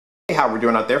Hey, how we're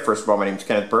doing out there? First of all, my name is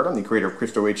Kenneth Byrd. I'm the creator of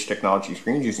Crystal H Technology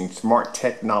Screens using smart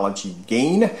technology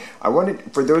gain. I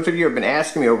wanted, for those of you who have been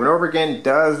asking me over and over again,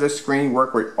 does this screen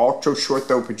work with ultra short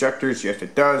throw projectors? Yes,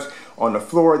 it does. On the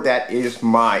floor, that is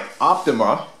my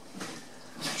Optoma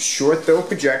short throw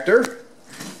projector.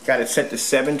 Got it set to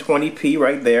 720p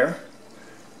right there.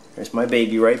 There's my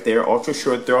baby right there, ultra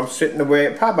short throw. I'm sitting away,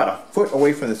 probably about a foot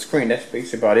away from the screen. That's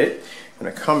basically about it. I'm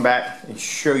gonna come back and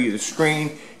show you the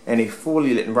screen and a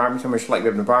fully lit environment, so much light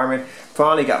web environment.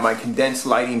 Finally got my condensed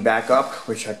lighting back up,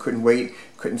 which I couldn't wait.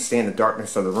 Couldn't stand the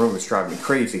darkness of the room. It was driving me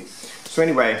crazy. So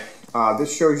anyway,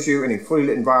 this shows you in a fully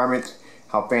lit environment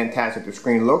how fantastic the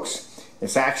screen looks.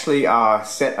 It's actually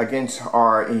set against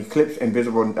our Eclipse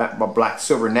Invisible Black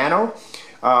Silver Nano.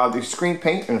 The screen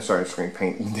paint,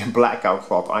 the blackout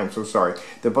cloth, I'm so sorry.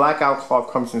 The blackout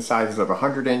cloth comes in sizes of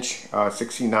 100 inch,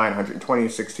 69, 120,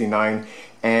 69,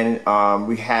 and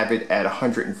we have it at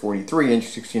 143 inch,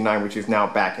 69, which is now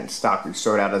back in stock. We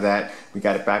sold out of that. We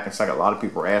got it back in stock. A lot of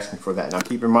people are asking for that. Now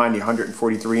keep in mind the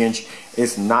 143 inch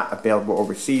is not available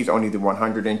overseas. Only the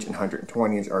 100 inch and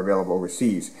 120 inch are available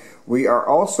overseas. We are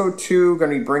also going to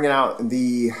be bringing out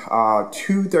the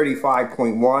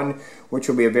 235.1, which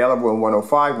will be available in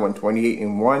 105, 128,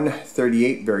 and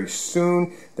 138 very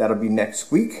soon. That'll be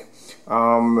next week.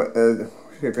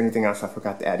 If anything else I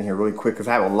forgot to add in here really quick, because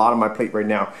I have a lot on my plate right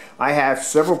now. I have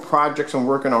several projects I'm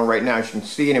working on right now, as you can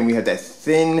see, and we have that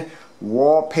thin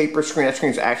wallpaper screen. That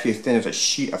screen is actually as thin as a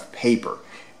sheet of paper.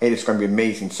 It is going to be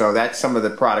amazing. So that's some of the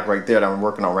product right there that I'm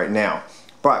working on right now.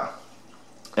 But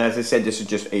as I said, this is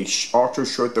just a ultra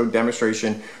short throw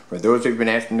demonstration. For those who've been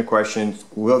asking the questions,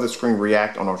 will the screen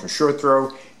react on ultra short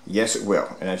throw? Yes, it will.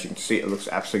 And as you can see, it looks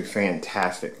absolutely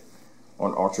fantastic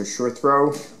on ultra short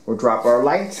throw. We'll drop our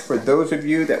lights for those of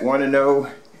you that want to know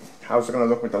how's it going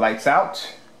to look with the lights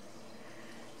out.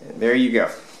 And there you go.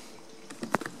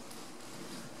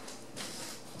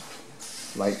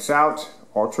 Lights out,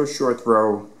 ultra short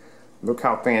throw. Look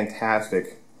how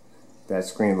fantastic that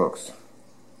screen looks.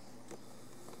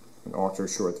 An ultra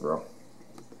short throw.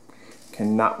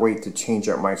 Cannot wait to change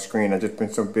up my screen. I've just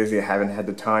been so busy, I haven't had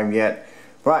the time yet.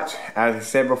 But as I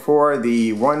said before,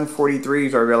 the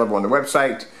 143s are available on the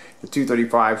website. The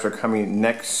 235s are coming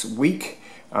next week.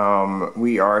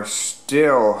 We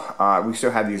still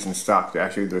have these in stock.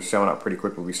 Actually, they're selling out pretty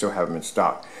quick, but we still have them in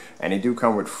stock. And they do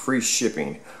come with free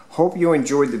shipping. Hope you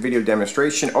enjoyed the video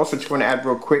demonstration. Also, just want to add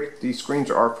real quick, these screens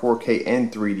are 4K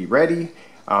and 3D ready.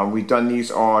 We've done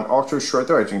these on ultra short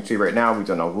throw, as you can see right now. We've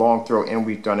done a long throw, and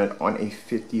we've done it on a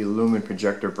 50 lumen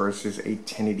projector versus a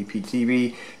 1080p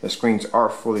TV. The screens are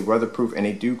fully weatherproof, and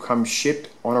they do come shipped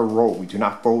on a roll. We do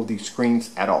not fold these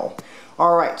screens at all.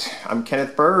 All right, I'm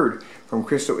Kenneth Byrd from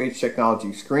Crystal H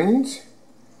Technology Screens.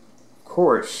 Of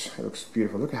course, it looks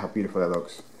beautiful. Look at how beautiful that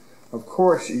looks. Of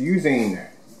course, using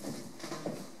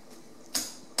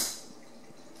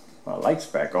my lights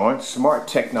back on, smart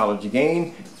technology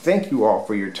gain. Thank you all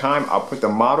for your time. I'll put the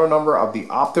model number of the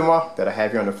Optoma that I have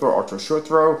here on the floor, ultra short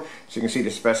throw, so you can see the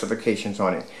specifications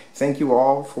on it. Thank you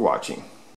all for watching.